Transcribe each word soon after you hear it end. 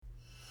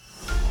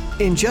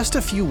In just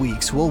a few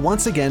weeks, we'll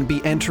once again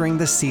be entering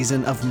the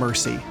season of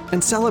mercy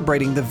and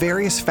celebrating the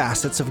various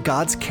facets of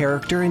God's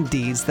character and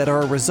deeds that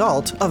are a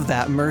result of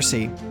that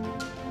mercy.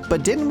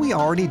 But didn't we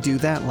already do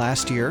that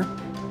last year?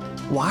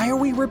 Why are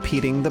we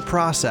repeating the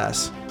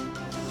process?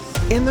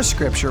 In the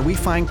scripture, we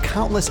find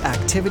countless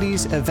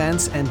activities,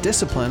 events, and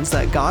disciplines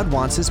that God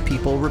wants His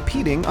people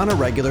repeating on a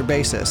regular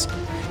basis.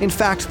 In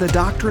fact, the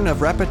doctrine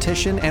of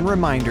repetition and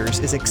reminders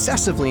is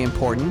excessively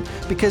important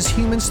because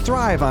humans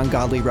thrive on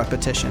godly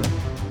repetition.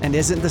 And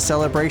isn't the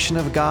celebration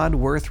of God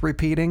worth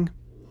repeating?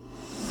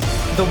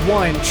 The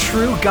one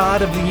true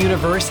God of the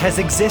universe has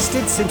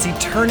existed since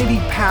eternity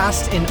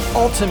past in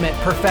ultimate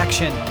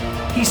perfection.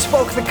 He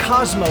spoke the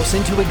cosmos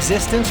into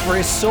existence for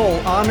His sole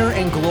honor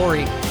and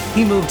glory.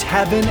 He moved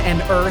heaven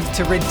and earth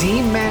to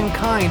redeem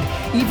mankind,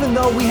 even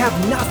though we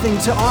have nothing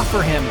to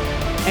offer Him.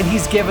 And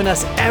He's given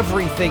us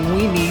everything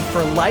we need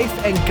for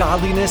life and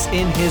godliness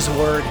in His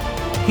Word.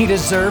 He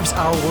deserves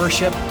our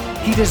worship.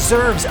 He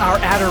deserves our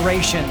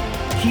adoration.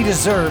 He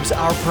deserves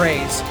our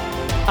praise.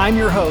 I'm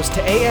your host,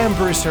 A.M.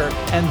 Brewster,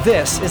 and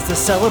this is the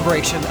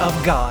celebration of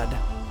God.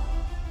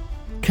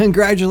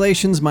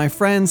 Congratulations, my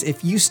friends.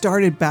 If you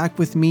started back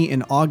with me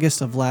in August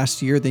of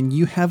last year, then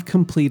you have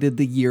completed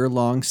the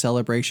year-long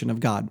celebration of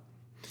God.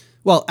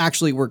 Well,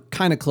 actually, we're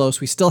kind of close.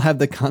 We still have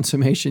the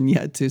consummation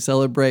yet to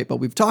celebrate, but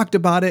we've talked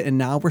about it, and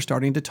now we're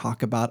starting to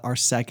talk about our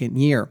second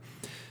year.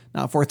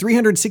 Now, for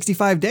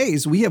 365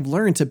 days, we have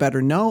learned to better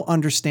know,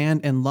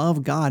 understand, and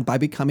love God by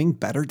becoming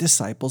better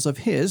disciples of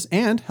His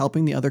and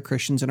helping the other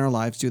Christians in our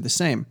lives do the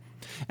same.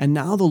 And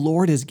now the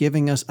Lord is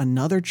giving us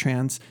another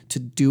chance to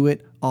do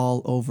it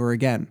all over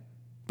again.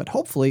 But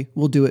hopefully,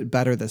 we'll do it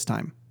better this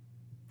time.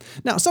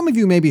 Now, some of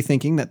you may be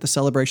thinking that the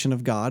celebration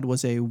of God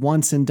was a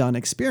once-and-done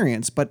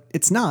experience, but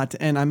it's not,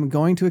 and I'm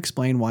going to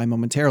explain why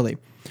momentarily.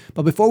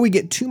 But before we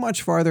get too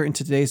much farther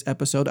into today's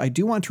episode, I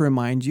do want to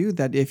remind you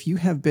that if you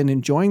have been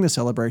enjoying the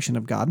celebration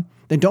of God,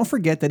 then don't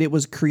forget that it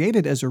was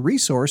created as a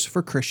resource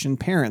for Christian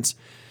parents.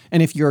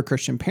 And if you're a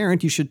Christian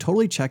parent, you should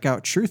totally check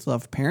out Truth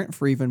Love Parent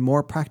for even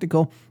more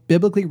practical,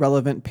 biblically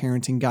relevant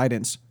parenting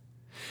guidance.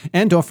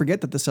 And don't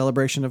forget that the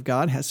Celebration of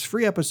God has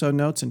free episode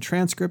notes and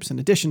transcripts in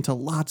addition to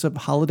lots of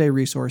holiday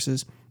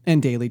resources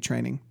and daily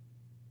training.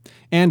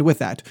 And with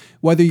that,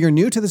 whether you're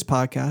new to this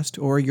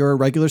podcast or you're a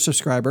regular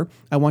subscriber,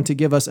 I want to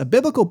give us a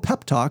biblical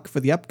pep talk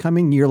for the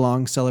upcoming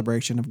year-long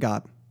celebration of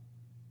God.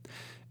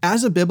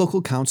 As a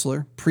biblical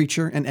counselor,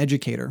 preacher, and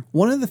educator,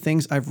 one of the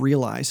things I've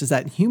realized is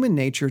that human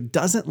nature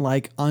doesn't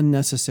like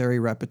unnecessary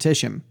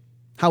repetition.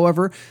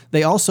 However,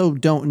 they also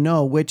don't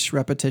know which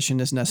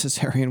repetition is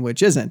necessary and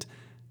which isn't.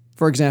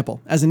 For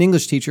example, as an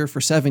English teacher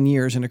for 7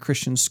 years in a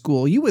Christian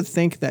school, you would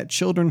think that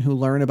children who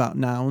learn about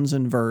nouns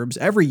and verbs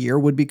every year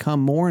would become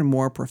more and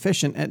more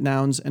proficient at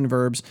nouns and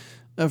verbs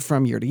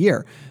from year to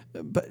year.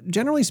 But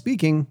generally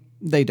speaking,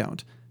 they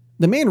don't.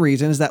 The main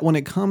reason is that when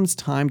it comes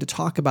time to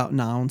talk about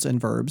nouns and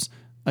verbs,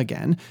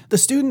 again, the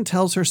student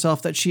tells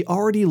herself that she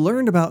already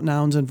learned about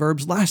nouns and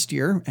verbs last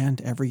year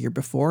and every year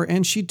before,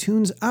 and she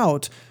tunes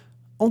out,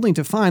 only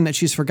to find that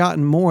she's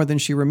forgotten more than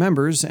she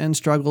remembers and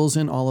struggles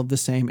in all of the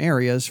same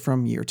areas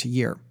from year to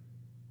year.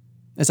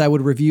 As I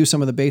would review some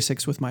of the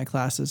basics with my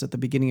classes at the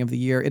beginning of the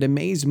year, it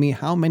amazed me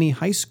how many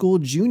high school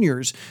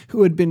juniors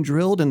who had been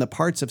drilled in the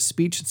parts of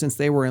speech since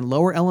they were in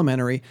lower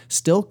elementary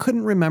still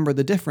couldn't remember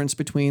the difference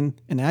between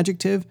an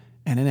adjective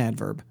and an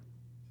adverb.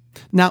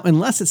 Now,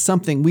 unless it's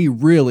something we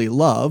really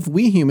love,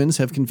 we humans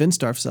have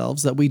convinced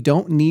ourselves that we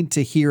don't need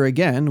to hear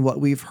again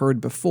what we've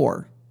heard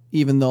before,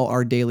 even though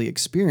our daily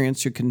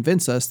experience should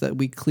convince us that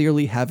we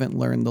clearly haven't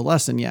learned the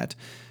lesson yet.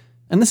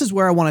 And this is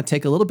where I want to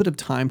take a little bit of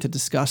time to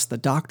discuss the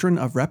doctrine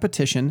of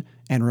repetition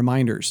and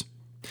reminders.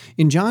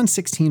 In John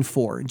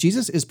 16:4,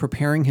 Jesus is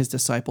preparing His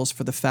disciples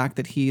for the fact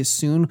that He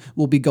soon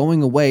will be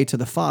going away to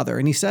the Father,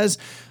 and He says,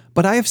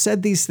 "But I have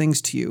said these things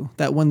to you,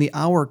 that when the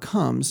hour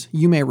comes,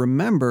 you may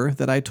remember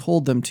that I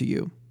told them to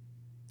you."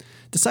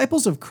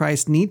 Disciples of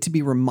Christ need to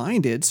be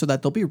reminded so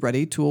that they'll be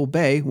ready to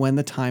obey when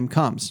the time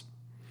comes.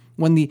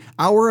 When the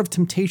hour of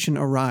temptation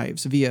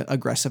arrives via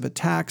aggressive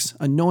attacks,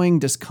 annoying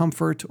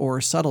discomfort, or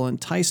subtle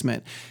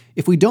enticement,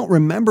 if we don't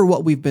remember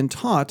what we've been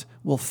taught,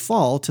 we'll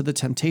fall to the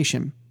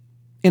temptation.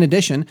 In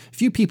addition,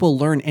 few people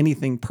learn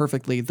anything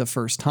perfectly the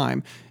first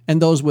time,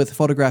 and those with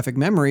photographic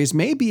memories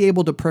may be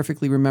able to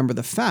perfectly remember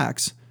the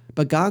facts,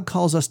 but God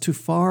calls us to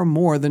far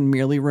more than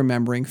merely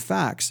remembering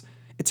facts.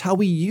 It's how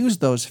we use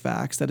those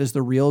facts that is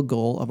the real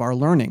goal of our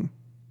learning.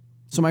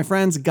 So my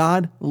friends,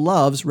 God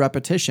loves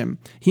repetition.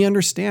 He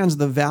understands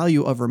the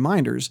value of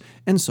reminders,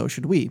 and so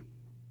should we.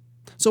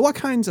 So what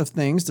kinds of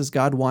things does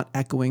God want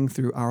echoing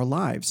through our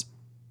lives?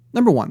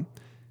 Number one,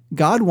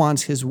 God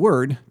wants His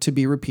word to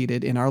be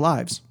repeated in our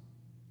lives.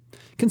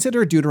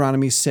 Consider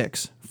Deuteronomy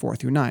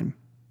 6:4-9.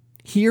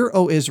 "Hear,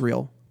 O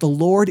Israel, the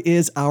Lord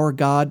is our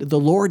God, the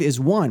Lord is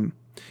one.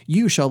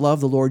 You shall love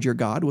the Lord your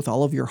God with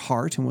all of your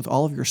heart and with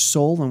all of your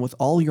soul and with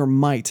all your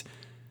might.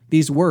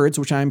 These words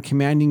which I am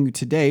commanding you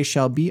today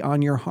shall be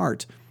on your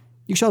heart.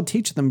 You shall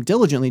teach them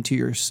diligently to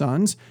your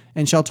sons,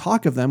 and shall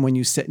talk of them when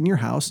you sit in your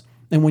house,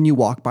 and when you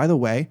walk by the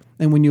way,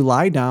 and when you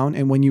lie down,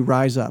 and when you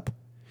rise up.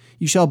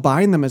 You shall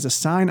bind them as a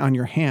sign on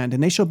your hand,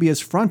 and they shall be as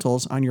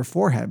frontals on your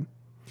forehead.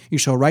 You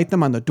shall write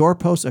them on the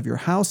doorposts of your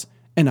house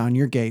and on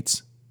your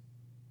gates."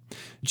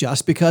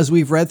 Just because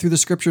we've read through the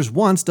scriptures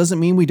once doesn't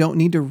mean we don't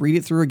need to read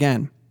it through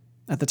again.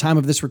 At the time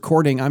of this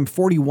recording, I'm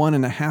 41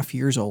 and a half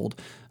years old.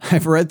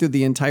 I've read through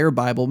the entire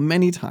Bible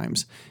many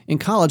times. In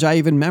college, I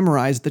even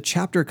memorized the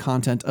chapter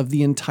content of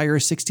the entire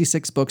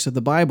 66 books of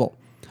the Bible.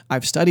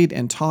 I've studied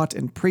and taught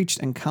and preached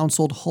and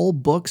counseled whole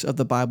books of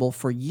the Bible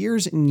for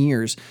years and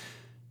years.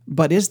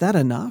 But is that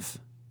enough?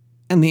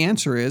 And the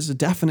answer is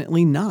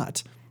definitely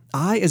not.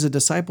 I, as a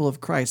disciple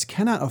of Christ,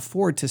 cannot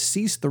afford to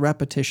cease the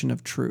repetition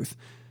of truth.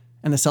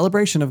 And the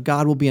celebration of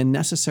God will be a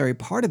necessary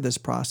part of this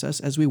process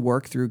as we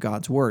work through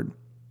God's Word.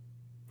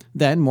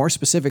 Then, more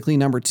specifically,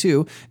 number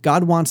 2,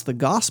 God wants the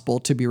gospel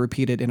to be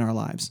repeated in our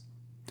lives.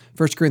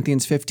 1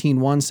 Corinthians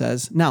 15:1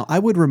 says, "Now I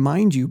would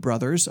remind you,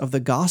 brothers, of the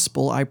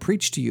gospel I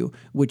preached to you,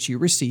 which you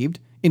received,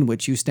 in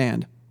which you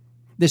stand."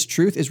 This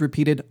truth is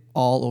repeated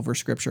all over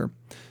Scripture.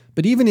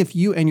 But even if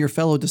you and your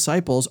fellow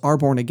disciples are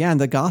born again,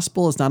 the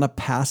gospel is not a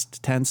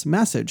past tense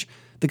message.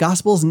 The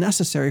gospel is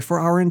necessary for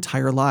our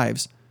entire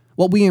lives.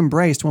 What we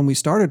embraced when we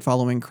started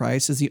following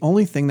Christ is the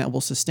only thing that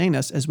will sustain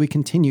us as we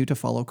continue to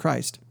follow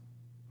Christ.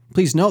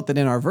 Please note that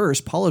in our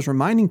verse, Paul is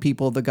reminding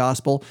people of the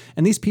gospel,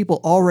 and these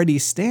people already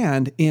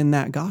stand in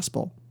that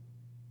gospel.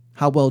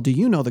 How well do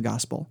you know the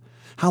gospel?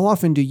 How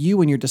often do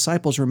you and your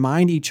disciples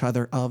remind each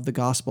other of the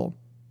gospel?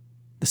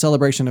 The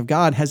celebration of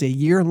God has a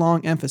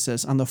year-long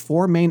emphasis on the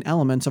 4 main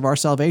elements of our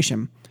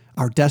salvation: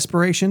 our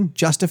desperation,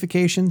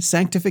 justification,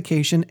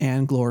 sanctification,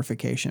 and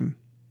glorification.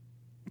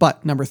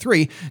 But number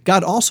 3,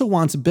 God also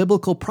wants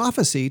biblical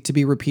prophecy to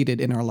be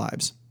repeated in our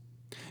lives.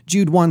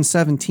 Jude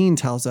 1:17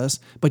 tells us,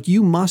 "But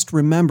you must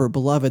remember,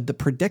 beloved, the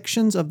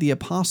predictions of the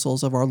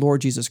apostles of our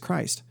Lord Jesus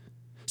Christ."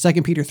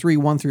 2 Peter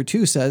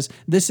 3:1-2 says,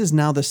 "This is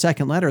now the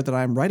second letter that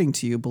I am writing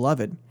to you,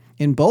 beloved.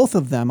 In both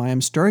of them I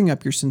am stirring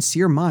up your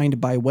sincere mind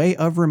by way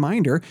of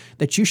reminder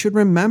that you should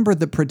remember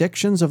the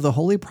predictions of the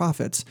holy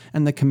prophets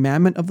and the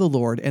commandment of the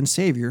Lord and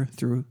Savior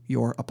through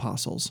your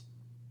apostles."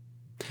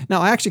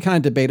 Now, I actually kind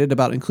of debated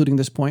about including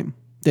this point.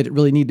 Did it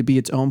really need to be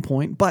its own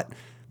point? But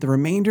the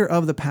remainder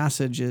of the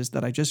passages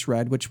that I just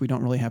read, which we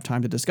don't really have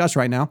time to discuss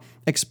right now,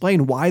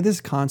 explain why this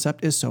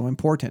concept is so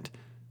important.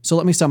 So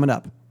let me sum it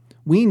up.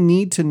 We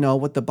need to know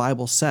what the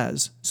Bible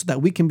says so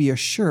that we can be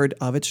assured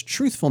of its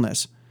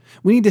truthfulness.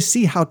 We need to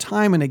see how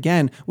time and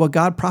again what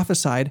God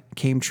prophesied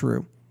came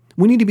true.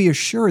 We need to be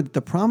assured that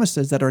the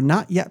promises that are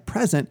not yet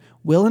present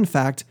will in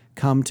fact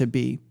come to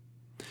be.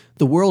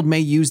 The world may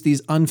use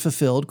these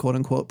unfulfilled,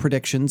 quote-unquote,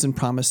 predictions and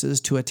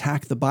promises to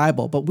attack the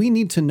Bible, but we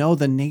need to know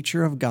the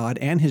nature of God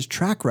and His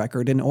track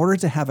record in order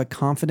to have a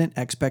confident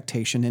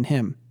expectation in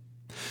Him.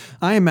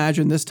 I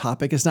imagine this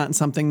topic is not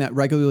something that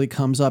regularly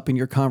comes up in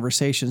your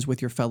conversations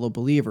with your fellow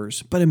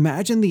believers, but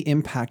imagine the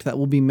impact that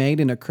will be made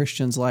in a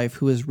Christian's life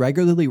who is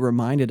regularly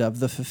reminded of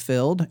the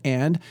fulfilled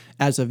and,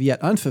 as of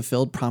yet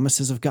unfulfilled,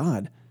 promises of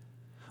God.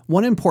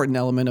 One important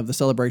element of the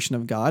celebration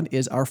of God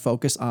is our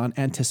focus on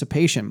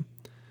anticipation.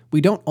 We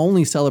don't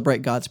only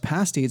celebrate God's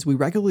past deeds, we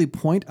regularly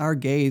point our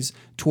gaze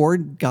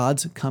toward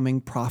God's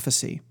coming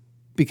prophecy,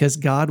 because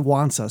God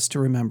wants us to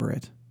remember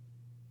it.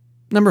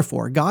 Number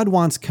 4, God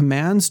wants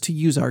commands to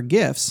use our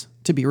gifts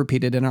to be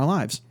repeated in our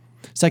lives.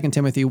 2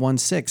 Timothy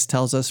 1:6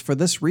 tells us, "For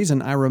this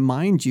reason I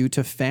remind you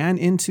to fan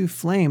into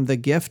flame the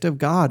gift of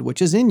God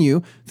which is in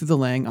you through the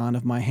laying on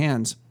of my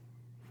hands."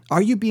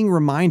 Are you being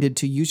reminded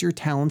to use your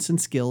talents and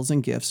skills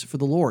and gifts for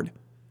the Lord?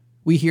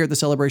 We here at the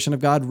Celebration of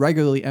God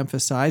regularly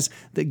emphasize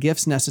the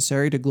gifts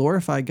necessary to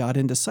glorify God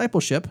in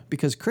discipleship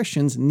because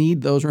Christians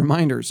need those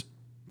reminders.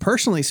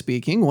 Personally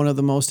speaking, one of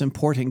the most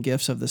important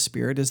gifts of the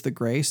Spirit is the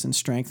grace and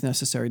strength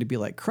necessary to be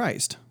like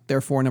Christ.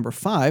 Therefore, number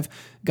 5,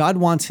 God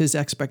wants His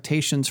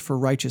expectations for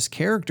righteous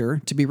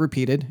character to be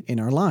repeated in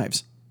our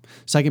lives.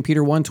 2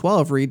 Peter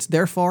 1:12 reads,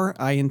 "Therefore,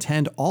 I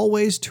intend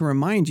always to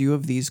remind you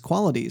of these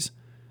qualities."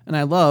 And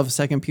I love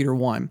 2 Peter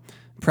 1.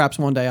 Perhaps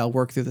one day I'll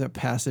work through the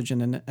passage in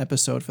an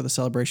episode for the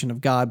Celebration of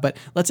God, but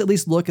let's at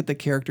least look at the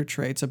character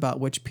traits about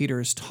which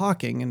Peter is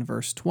talking in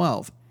verse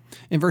 12.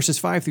 In verses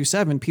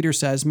 5-7, Peter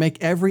says, "Make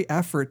every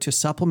effort to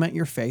supplement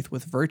your faith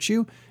with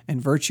virtue,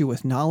 and virtue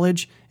with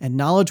knowledge, and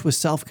knowledge with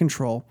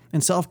self-control,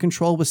 and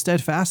self-control with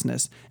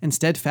steadfastness, and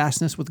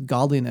steadfastness with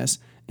godliness,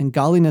 and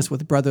godliness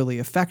with brotherly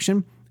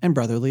affection, and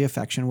brotherly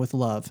affection with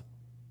love."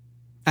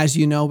 As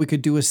you know, we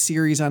could do a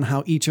series on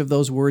how each of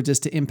those words is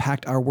to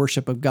impact our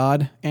worship of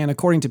God, and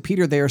according to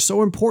Peter, they are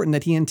so important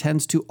that he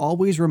intends to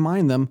always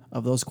remind them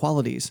of those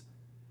qualities.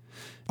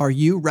 Are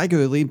you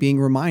regularly being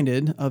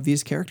reminded of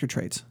these character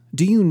traits?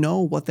 Do you know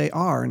what they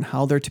are and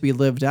how they're to be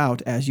lived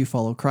out as you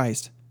follow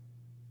Christ?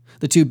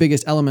 The 2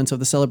 biggest elements of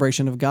the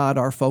celebration of God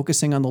are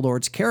focusing on the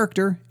Lord's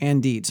character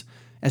and deeds.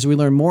 As we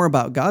learn more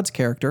about God's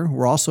character,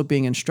 we're also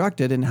being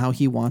instructed in how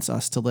He wants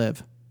us to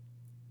live.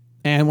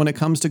 And when it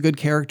comes to good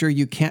character,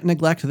 you can't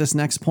neglect this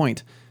next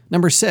point.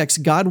 Number 6,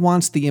 God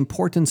wants the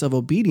importance of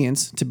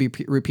obedience to be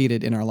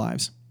repeated in our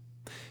lives.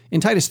 In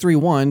Titus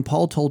 3:1,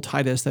 Paul told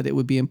Titus that it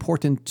would be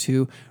important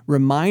to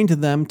remind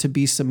them to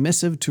be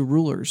submissive to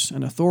rulers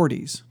and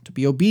authorities, to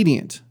be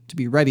obedient, to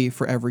be ready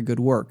for every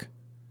good work.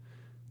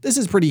 This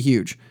is pretty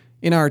huge.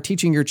 In our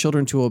Teaching Your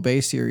Children to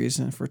Obey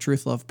series for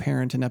Truth Love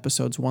Parent in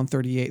episodes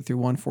 138 through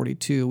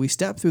 142, we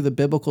stepped through the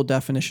biblical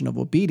definition of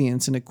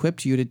obedience and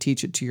equipped you to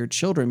teach it to your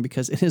children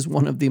because it is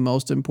one of the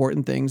most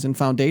important things and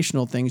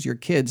foundational things your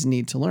kids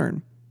need to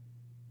learn.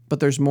 But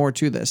there's more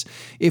to this.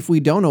 If we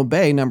don't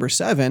obey, number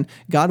 7,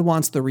 God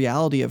wants the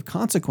reality of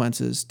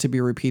consequences to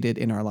be repeated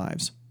in our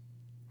lives.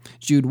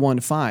 Jude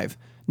 1:5.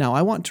 Now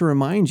I want to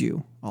remind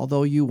you,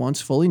 although you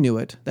once fully knew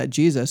it, that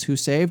Jesus, who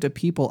saved a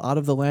people out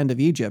of the land of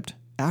Egypt,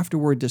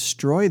 afterward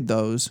destroyed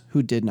those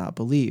who did not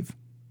believe.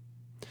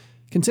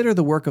 Consider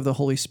the work of the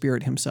Holy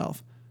Spirit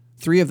himself.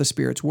 3 of the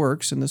Spirit's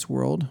works in this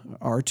world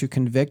are to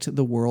convict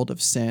the world of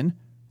sin,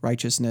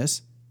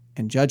 righteousness,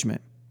 and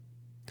judgment.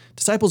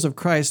 Disciples of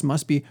Christ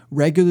must be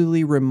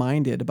regularly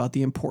reminded about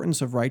the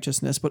importance of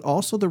righteousness, but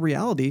also the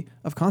reality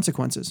of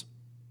consequences.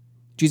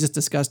 Jesus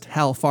discussed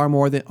hell far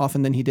more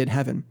often than he did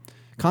heaven.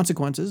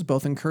 Consequences,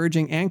 both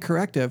encouraging and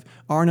corrective,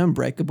 are an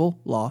unbreakable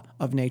law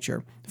of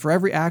nature. For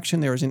every action,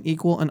 there is an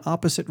equal and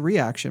opposite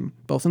reaction,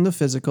 both in the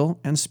physical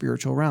and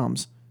spiritual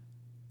realms.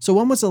 So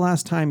when was the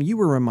last time you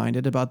were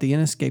reminded about the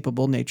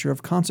inescapable nature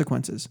of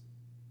consequences?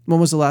 When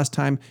was the last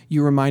time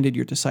you reminded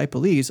your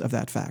disciplees of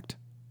that fact?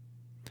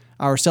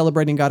 Our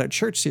Celebrating God at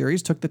Church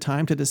series took the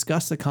time to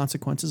discuss the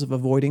consequences of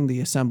avoiding the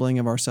assembling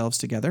of ourselves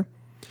together.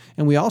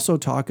 And we also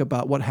talk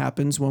about what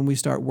happens when we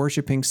start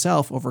worshiping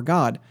self over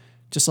God,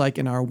 just like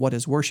in our What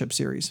is Worship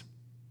series.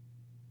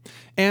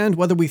 And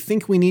whether we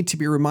think we need to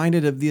be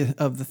reminded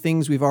of the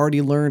things we've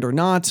already learned or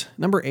not,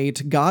 number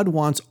 8, God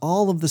wants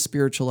all of the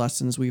spiritual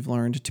lessons we've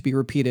learned to be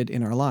repeated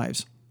in our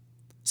lives.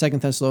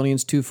 2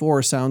 Thessalonians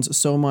 2:4 sounds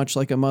so much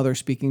like a mother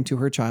speaking to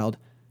her child.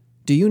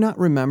 Do you not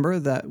remember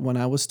that when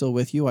I was still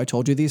with you, I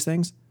told you these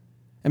things?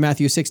 And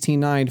Matthew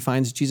 16:9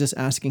 finds Jesus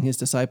asking his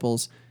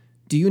disciples,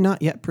 do you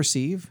not yet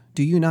perceive?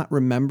 Do you not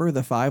remember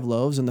the 5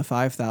 loaves and the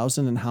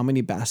 5,000 and how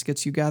many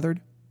baskets you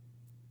gathered?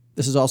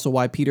 This is also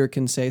why Peter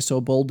can say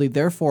so boldly,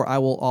 therefore I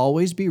will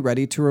always be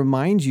ready to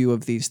remind you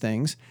of these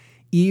things,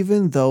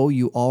 even though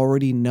you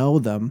already know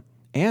them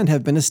and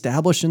have been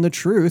established in the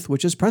truth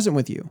which is present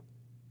with you.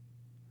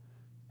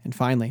 And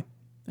finally,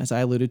 as I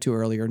alluded to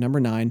earlier, number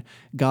 9,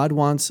 God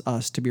wants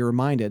us to be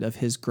reminded of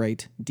his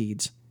great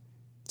deeds.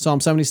 Psalm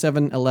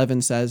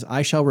 77:11 says,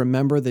 I shall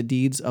remember the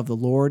deeds of the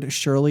Lord.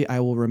 Surely I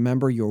will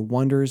remember your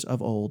wonders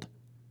of old.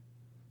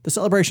 The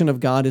celebration of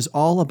God is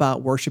all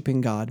about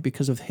worshiping God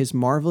because of his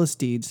marvelous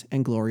deeds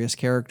and glorious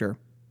character.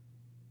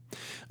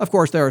 Of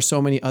course, there are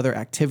so many other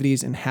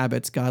activities and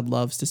habits God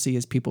loves to see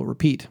his people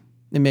repeat.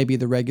 It may be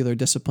the regular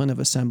discipline of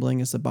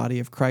assembling as the body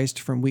of Christ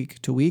from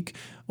week to week,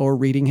 or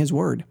reading his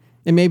word.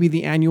 It may be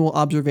the annual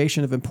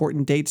observation of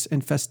important dates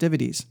and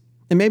festivities.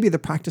 It may be the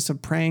practice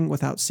of praying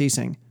without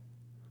ceasing.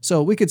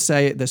 So we could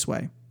say it this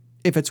way.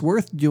 If it's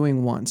worth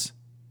doing once,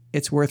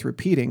 it's worth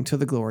repeating to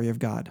the glory of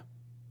God.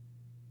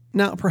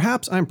 Now,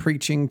 perhaps I'm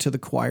preaching to the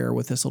choir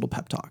with this little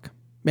pep talk.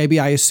 Maybe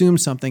I assume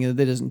something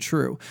that isn't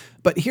true,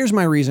 but here's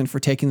my reason for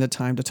taking the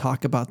time to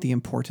talk about the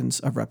importance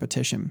of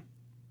repetition.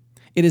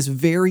 It is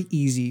very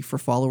easy for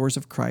followers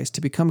of Christ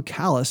to become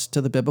callous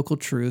to the biblical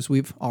truths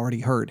we've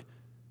already heard.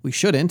 We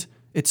shouldn't.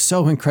 It's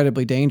so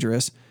incredibly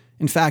dangerous.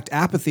 In fact,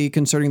 apathy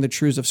concerning the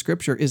truths of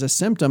Scripture is a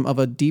symptom of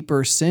a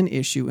deeper sin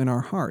issue in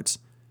our hearts.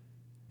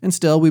 And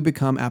still, we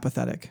become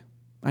apathetic.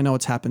 I know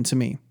it's happened to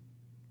me.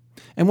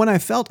 And when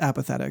I've felt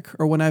apathetic,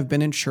 or when I've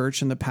been in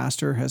church and the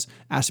pastor has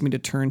asked me to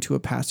turn to a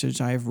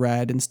passage I have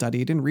read and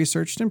studied and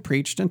researched and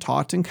preached and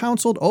taught and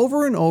counseled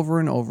over and over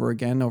and over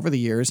again over the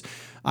years,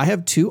 I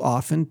have too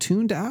often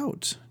tuned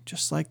out,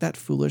 just like that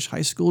foolish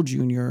high school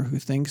junior who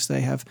thinks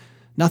they have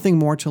nothing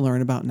more to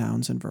learn about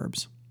nouns and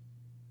verbs.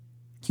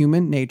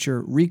 Human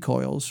nature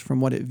recoils from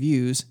what it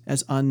views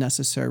as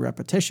unnecessary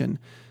repetition,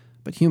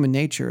 but human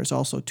nature is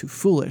also too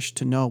foolish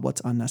to know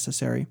what's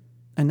unnecessary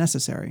and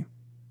necessary.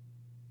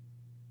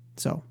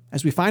 So,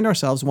 as we find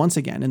ourselves once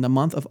again in the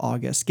month of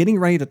August, getting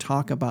ready to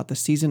talk about the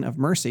season of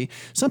mercy,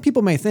 some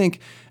people may think,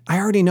 I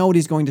already know what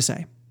he's going to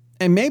say.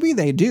 And maybe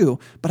they do,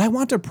 but I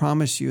want to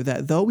promise you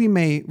that though we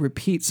may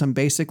repeat some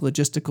basic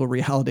logistical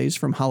realities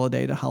from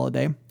holiday to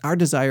holiday, our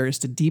desire is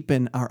to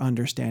deepen our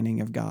understanding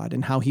of God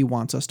and how he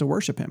wants us to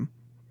worship him.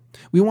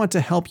 We want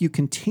to help you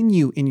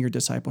continue in your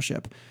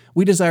discipleship.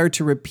 We desire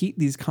to repeat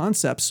these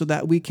concepts so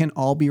that we can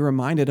all be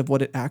reminded of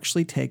what it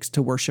actually takes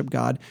to worship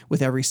God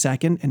with every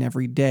second and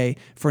every day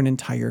for an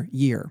entire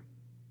year.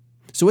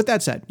 So with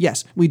that said,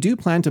 yes, we do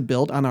plan to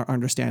build on our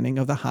understanding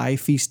of the high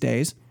feast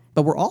days,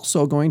 but we're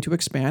also going to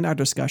expand our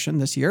discussion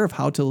this year of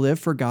how to live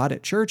for God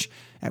at church,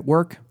 at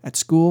work, at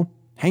school,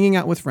 hanging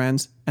out with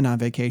friends, and on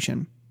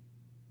vacation.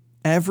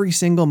 Every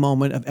single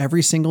moment of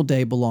every single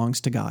day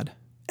belongs to God.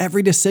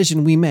 Every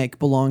decision we make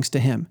belongs to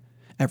him.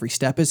 Every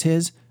step is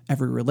his,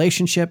 every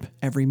relationship,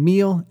 every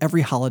meal,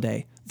 every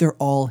holiday, they're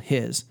all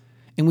his.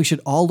 And we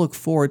should all look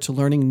forward to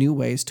learning new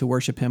ways to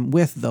worship him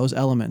with those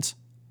elements.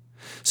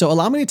 So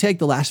allow me to take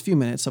the last few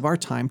minutes of our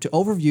time to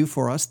overview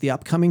for us the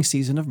upcoming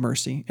season of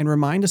mercy and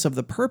remind us of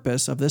the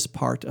purpose of this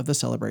part of the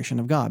celebration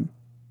of God.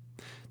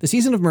 The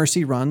season of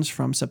mercy runs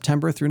from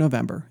September through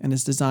November and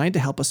is designed to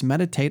help us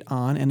meditate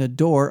on and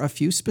adore a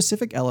few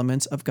specific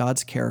elements of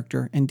God's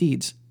character and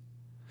deeds.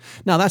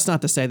 Now, that's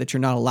not to say that you're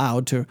not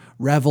allowed to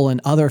revel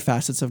in other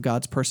facets of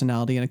God's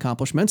personality and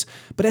accomplishments,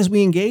 but as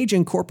we engage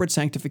in corporate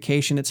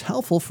sanctification, it's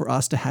helpful for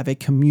us to have a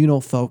communal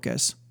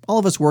focus, all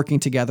of us working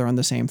together on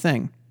the same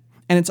thing.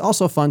 And it's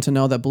also fun to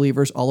know that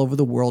believers all over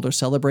the world are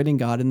celebrating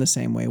God in the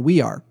same way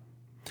we are.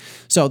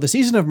 So the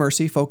season of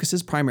mercy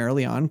focuses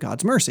primarily on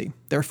God's mercy.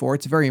 Therefore,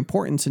 it's very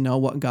important to know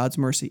what God's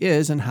mercy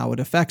is and how it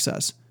affects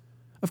us.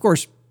 Of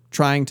course,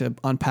 trying to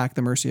unpack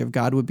the mercy of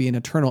God would be an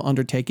eternal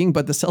undertaking,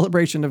 but the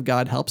celebration of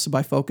God helps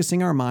by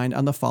focusing our mind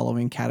on the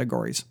following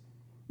categories.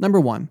 Number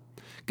 1,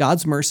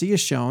 God's mercy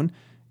is shown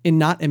in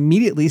not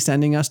immediately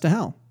sending us to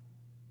hell.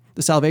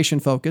 The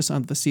salvation focus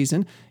of the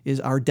season is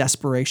our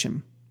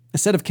desperation.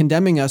 Instead of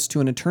condemning us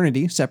to an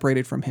eternity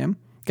separated from Him,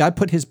 God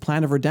put His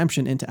plan of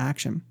redemption into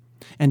action.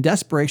 And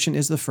desperation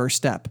is the first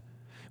step.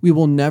 We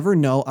will never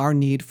know our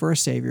need for a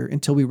Savior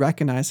until we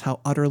recognize how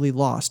utterly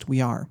lost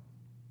we are.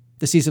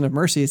 The season of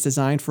mercy is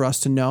designed for us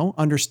to know,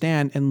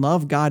 understand, and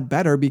love God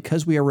better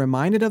because we are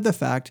reminded of the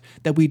fact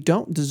that we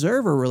don't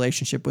deserve a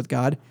relationship with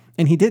God,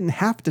 and He didn't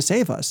have to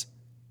save us,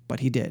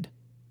 but He did.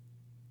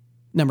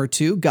 Number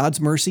 2,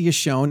 God's mercy is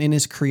shown in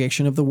His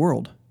creation of the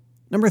world.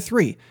 Number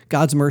 3,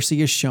 God's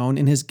mercy is shown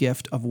in His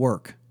gift of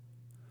work.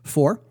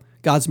 4,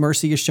 God's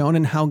mercy is shown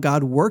in how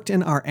God worked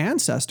in our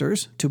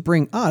ancestors to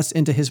bring us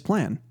into His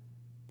plan.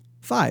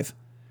 5,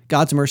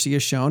 God's mercy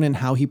is shown in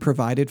how He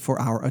provided for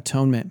our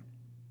atonement.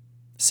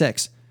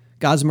 6,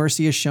 God's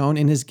mercy is shown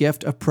in His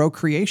gift of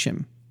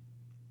procreation.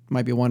 You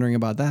might be wondering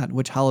about that.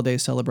 Which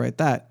holidays celebrate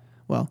that?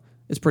 Well,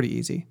 it's pretty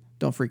easy.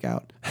 Don't freak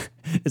out.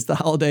 It's the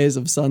holidays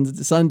of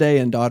Sunday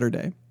and Daughter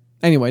Day.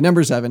 Anyway,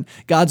 number 7,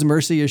 God's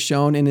mercy is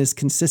shown in His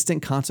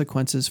consistent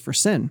consequences for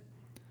sin.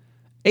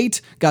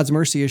 8, God's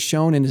mercy is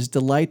shown in His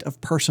delight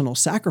of personal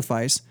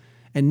sacrifice.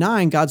 And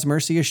 9, God's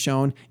mercy is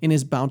shown in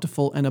His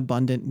bountiful and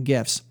abundant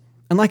gifts.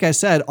 And like I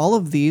said, all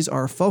of these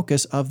are a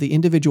focus of the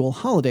individual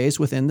holidays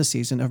within the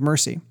season of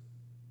mercy.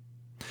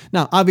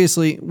 Now,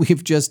 obviously,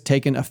 we've just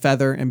taken a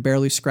feather and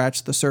barely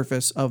scratched the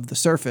surface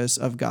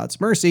of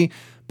God's mercy,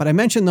 but I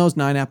mention those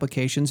 9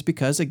 applications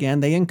because,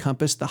 again, they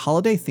encompass the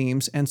holiday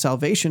themes and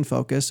salvation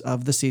focus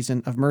of the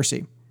season of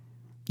mercy.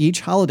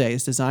 Each holiday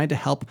is designed to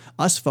help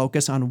us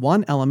focus on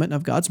one element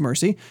of God's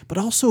mercy, but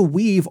also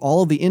weave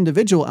all of the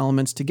individual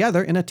elements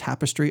together in a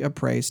tapestry of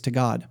praise to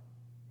God.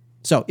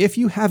 So if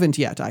you haven't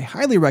yet, I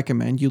highly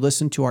recommend you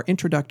listen to our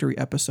introductory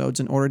episodes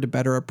in order to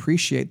better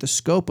appreciate the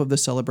scope of the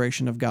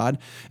celebration of God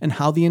and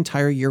how the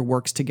entire year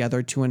works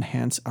together to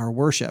enhance our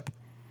worship.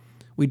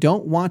 We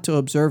don't want to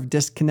observe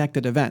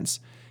disconnected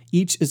events.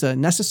 Each is a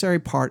necessary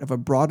part of a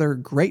broader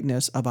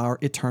greatness of our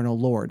eternal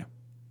Lord.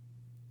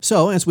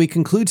 So, as we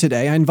conclude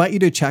today, I invite you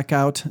to check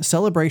out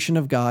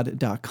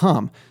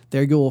celebrationofgod.com.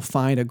 There you will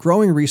find a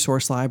growing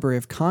resource library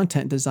of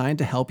content designed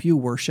to help you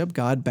worship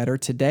God better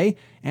today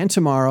and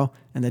tomorrow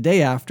and the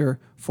day after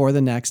for the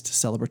next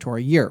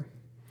celebratory year.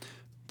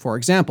 For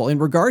example, in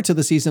regard to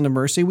the season of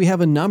mercy, we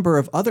have a number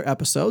of other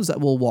episodes that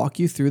will walk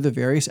you through the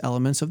various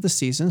elements of the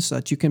season so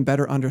that you can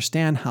better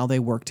understand how they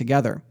work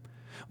together.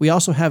 We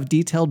also have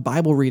detailed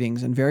Bible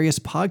readings and various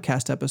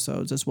podcast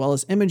episodes, as well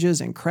as images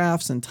and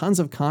crafts and tons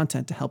of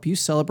content to help you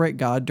celebrate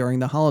God during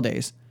the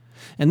holidays.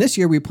 And this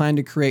year we plan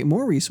to create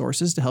more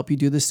resources to help you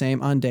do the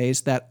same on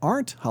days that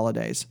aren't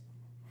holidays.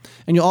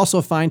 And you'll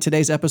also find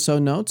today's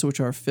episode notes, which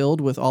are filled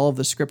with all of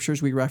the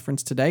scriptures we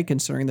referenced today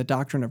concerning the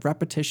doctrine of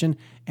repetition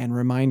and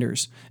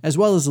reminders, as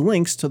well as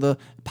links to the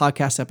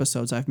podcast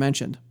episodes I've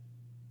mentioned.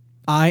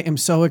 I am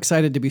so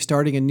excited to be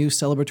starting a new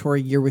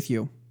celebratory year with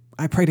you.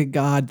 I pray to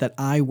God that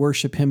I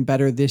worship Him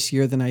better this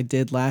year than I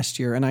did last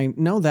year, and I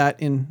know that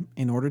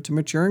in order to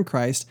mature in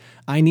Christ,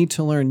 I need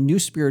to learn new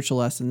spiritual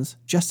lessons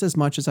just as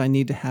much as I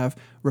need to have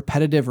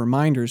repetitive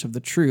reminders of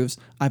the truths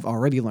I've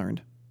already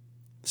learned.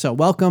 So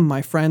welcome,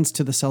 my friends,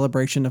 to the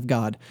Celebration of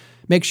God.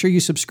 Make sure you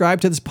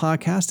subscribe to this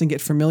podcast and get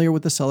familiar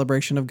with the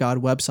Celebration of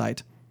God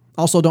website.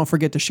 Also, don't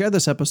forget to share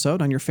this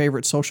episode on your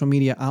favorite social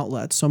media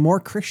outlets so more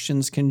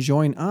Christians can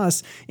join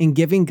us in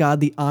giving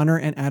God the honor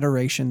and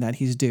adoration that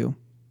He's due.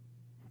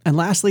 And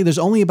lastly, there's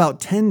only about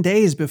 10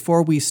 days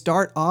before we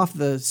start off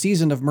the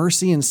season of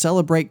mercy and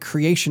celebrate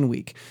Creation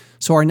Week.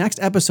 So our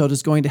next episode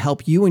is going to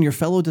help you and your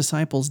fellow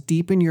disciples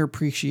deepen your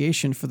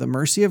appreciation for the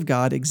mercy of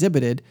God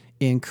exhibited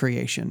in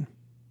creation.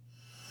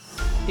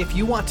 If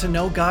you want to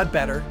know God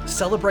better,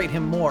 celebrate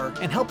Him more,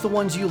 and help the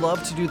ones you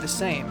love to do the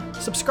same,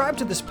 subscribe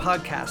to this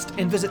podcast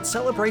and visit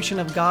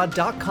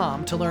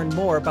celebrationofgod.com to learn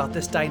more about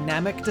this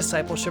dynamic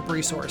discipleship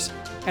resource.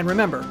 And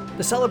remember,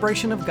 the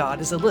Celebration of God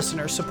is a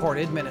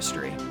listener-supported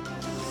ministry.